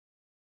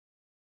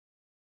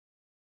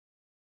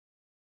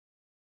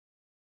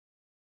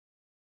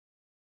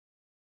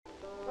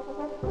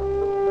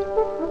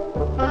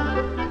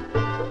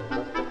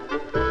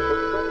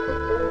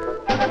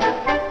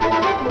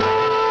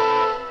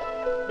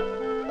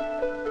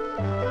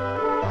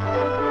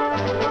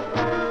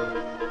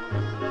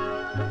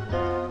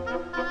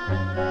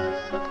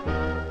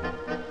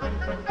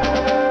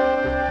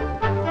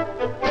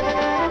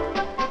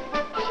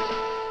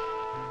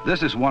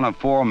This is one of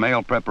 4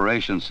 mail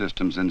preparation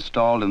systems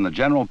installed in the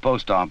General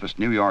Post Office,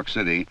 New York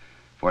City,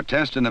 for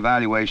test and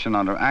evaluation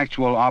under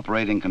actual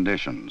operating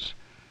conditions.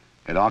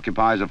 It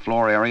occupies a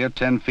floor area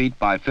 10 feet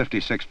by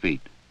 56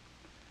 feet.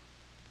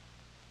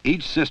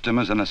 Each system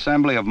is an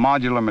assembly of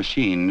modular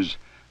machines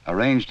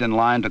arranged in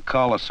line to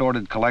cull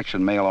assorted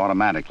collection mail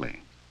automatically.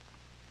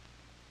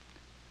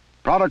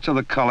 Products of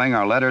the culling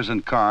are letters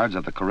and cards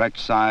of the correct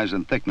size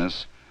and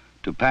thickness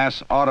to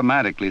pass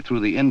automatically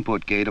through the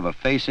input gate of a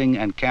facing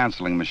and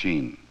canceling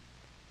machine.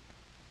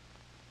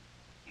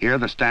 Here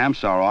the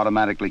stamps are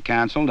automatically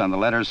canceled and the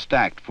letters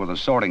stacked for the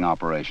sorting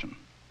operation.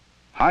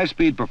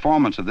 High-speed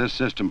performance of this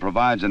system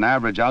provides an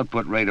average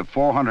output rate of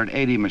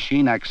 480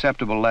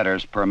 machine-acceptable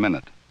letters per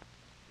minute.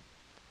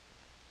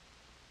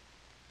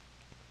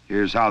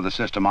 Here's how the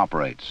system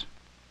operates.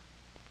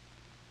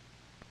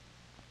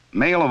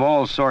 Mail of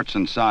all sorts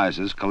and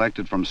sizes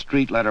collected from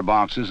street letter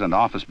boxes and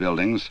office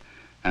buildings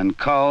and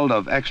culled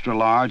of extra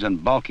large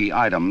and bulky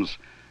items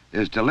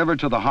is delivered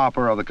to the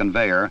hopper of the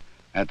conveyor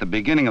at the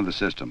beginning of the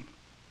system.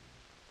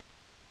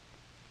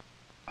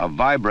 A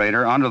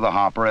vibrator under the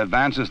hopper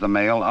advances the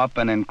mail up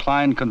an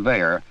inclined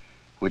conveyor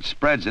which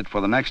spreads it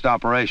for the next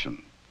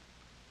operation,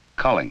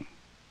 culling.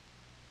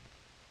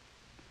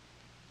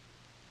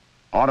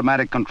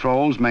 Automatic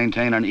controls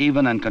maintain an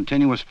even and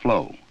continuous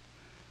flow.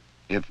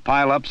 If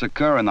pile-ups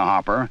occur in the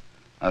hopper,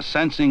 a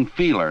sensing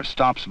feeler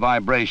stops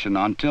vibration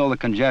until the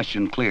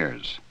congestion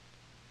clears.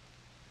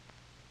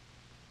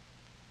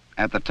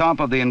 At the top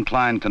of the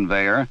inclined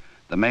conveyor,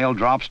 the mail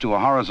drops to a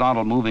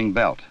horizontal moving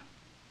belt.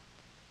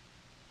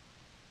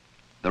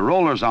 The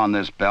rollers on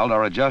this belt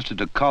are adjusted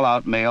to cull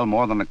out mail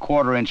more than a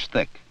 1/4 inch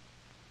thick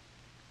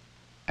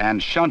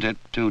and shunt it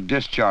to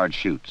discharge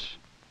chutes.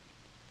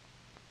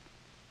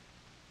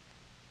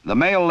 The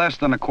mail less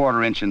than a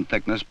 1/4 inch in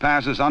thickness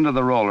passes under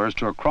the rollers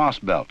to a cross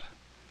belt,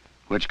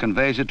 which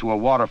conveys it to a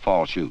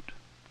waterfall chute.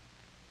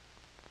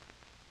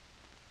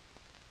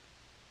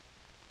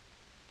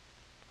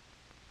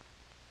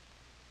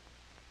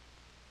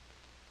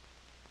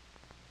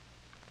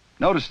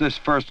 Notice this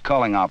first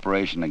culling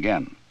operation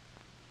again.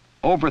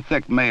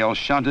 Over-thick mail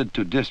shunted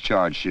to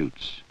discharge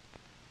chutes.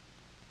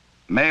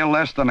 Mail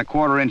less than a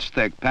 1/4 inch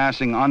thick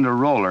passing under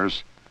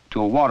rollers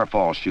to a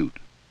waterfall chute.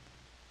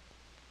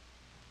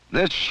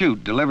 This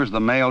chute delivers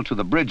the mail to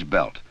the bridge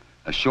belt,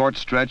 a short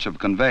stretch of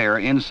conveyor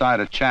inside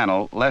a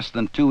channel less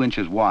than 2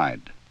 inches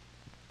wide.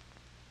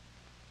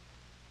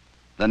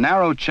 The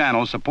narrow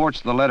channel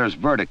supports the letters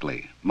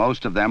vertically,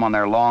 most of them on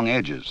their long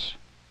edges.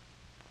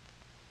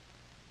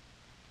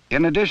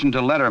 In addition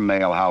to letter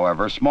mail,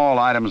 however, small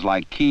items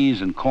like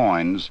keys and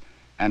coins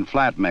and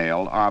flat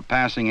mail are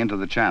passing into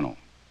the channel.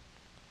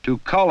 To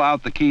cull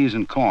out the keys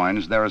and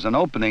coins, there is an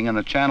opening in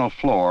the channel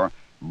floor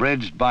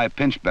bridged by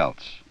pinch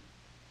belts.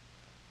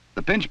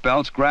 The pinch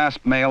belts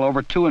grasp mail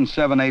over 2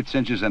 7/8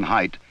 inches in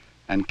height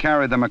and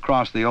carry them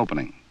across the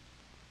opening.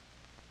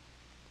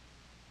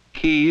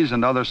 Keys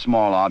and other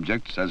small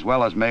objects, as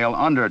well as mail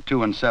under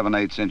 2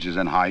 7/8 inches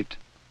in height,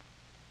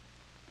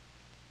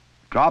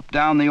 drop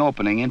down the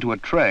opening into a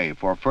tray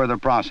for further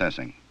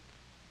processing.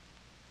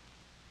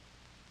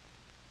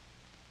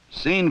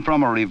 Seen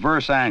from a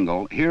reverse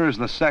angle, here is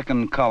the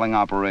second culling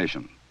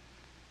operation.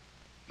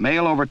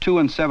 Mail over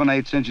 2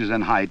 7/8 inches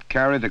in height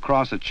carried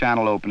across a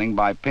channel opening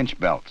by pinch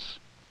belts.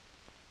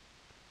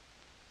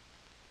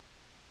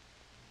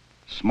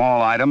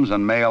 Small items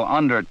and mail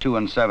under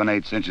 2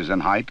 7/8 inches in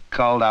height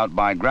culled out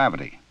by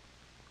gravity.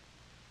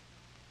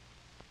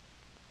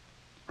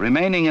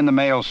 Remaining in the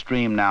mail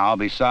stream now,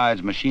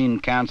 besides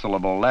machine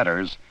cancelable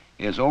letters,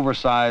 is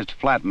oversized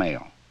flat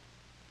mail.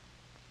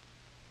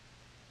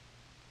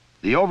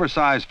 The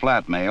oversized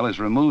flat mail is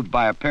removed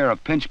by a pair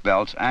of pinch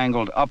belts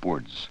angled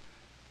upwards,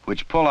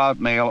 which pull out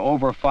mail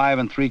over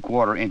 5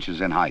 3/4 inches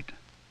in height.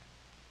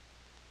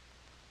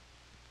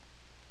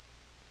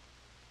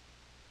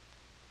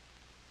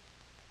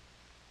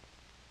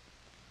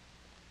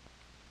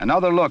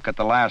 Another look at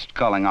the last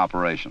culling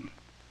operation.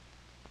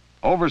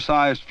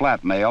 Oversized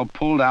flat mail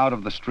pulled out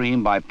of the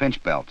stream by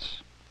pinch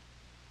belts.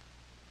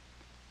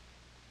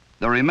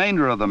 The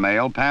remainder of the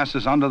mail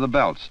passes under the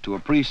belts to a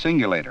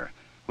pre-singulator,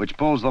 which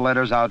pulls the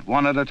letters out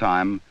one at a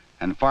time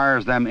and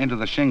fires them into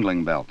the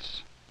shingling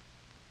belts.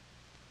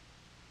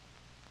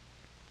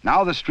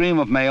 Now the stream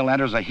of mail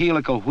enters a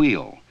helical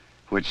wheel,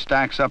 which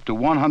stacks up to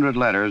 100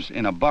 letters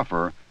in a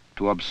buffer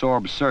to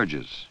absorb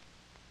surges.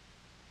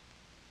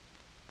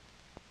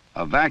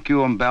 A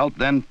vacuum belt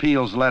then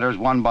peels letters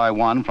one by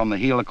one from the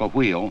helical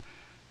wheel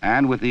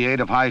and, with the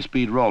aid of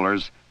high-speed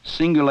rollers,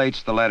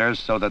 singulates the letters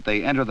so that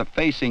they enter the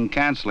facing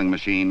canceling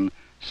machine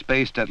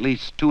spaced at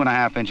least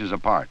 2½ inches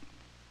apart.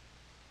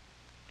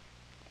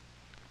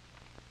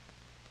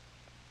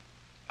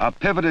 A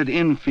pivoted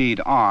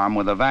in-feed arm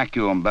with a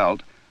vacuum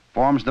belt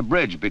forms the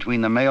bridge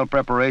between the mail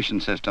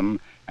preparation system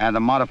and the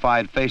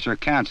modified facer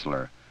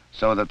canceller,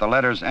 so that the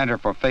letters enter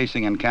for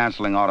facing and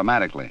canceling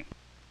automatically.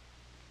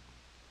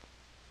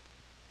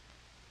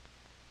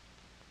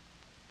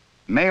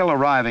 Mail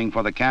arriving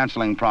for the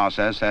canceling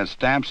process has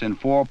stamps in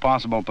 4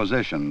 possible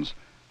positions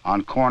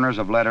on corners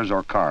of letters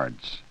or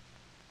cards.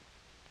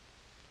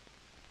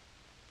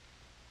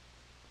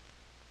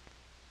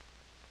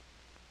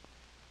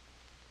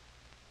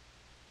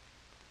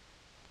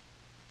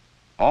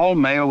 All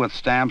mail with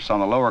stamps on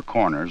the lower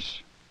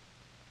corners,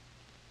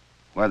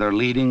 whether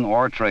leading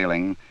or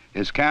trailing,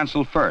 is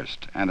canceled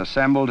first and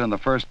assembled in the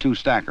first 2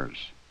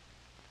 stackers.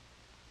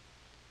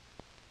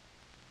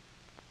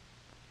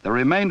 The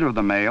remainder of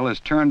the mail is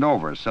turned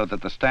over so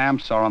that the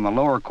stamps are on the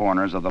lower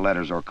corners of the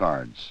letters or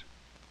cards.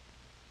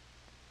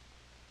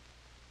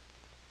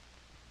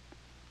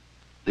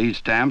 These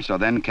stamps are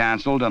then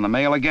canceled and the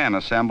mail again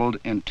assembled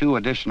in 2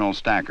 additional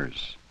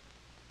stackers.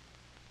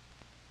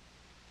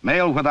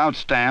 Mail without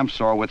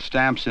stamps or with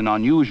stamps in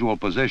unusual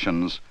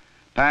positions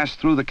pass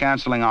through the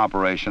canceling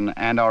operation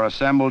and are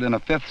assembled in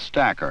a 5th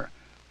stacker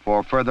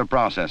for further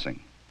processing.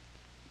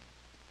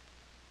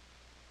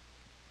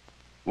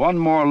 One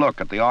more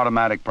look at the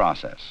automatic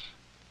process.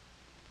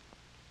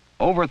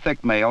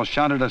 Over-thick mail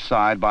shunted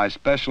aside by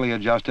specially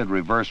adjusted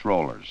reverse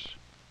rollers.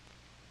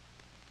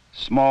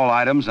 Small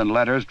items and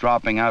letters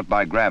dropping out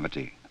by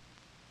gravity.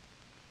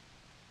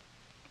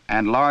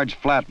 And large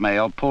flat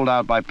mail pulled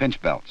out by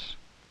pinch belts.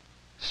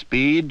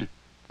 Speed,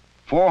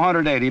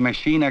 480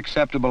 machine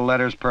acceptable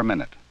letters per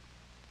minute.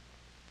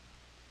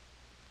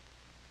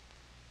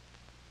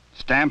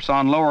 Stamps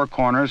on lower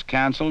corners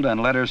canceled and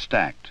letters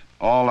stacked,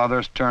 all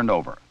others turned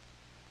over.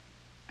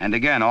 And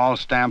again, all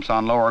stamps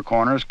on lower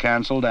corners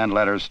canceled and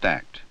letters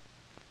stacked.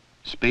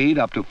 Speed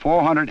up to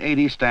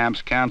 480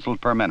 stamps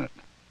canceled per minute.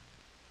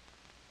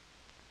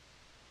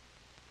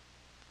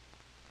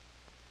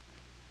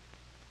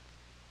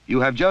 You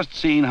have just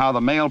seen how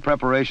the mail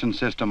preparation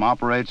system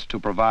operates to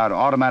provide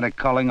automatic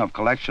culling of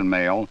collection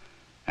mail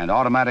and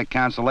automatic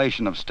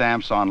cancellation of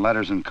stamps on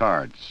letters and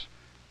cards.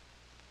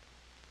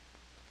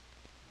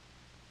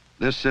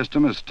 This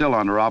system is still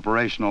under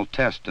operational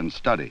test and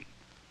study.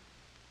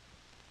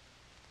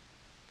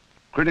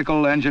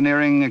 Critical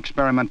engineering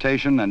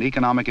experimentation and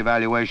economic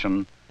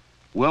evaluation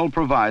will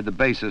provide the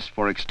basis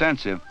for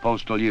extensive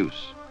postal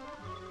use.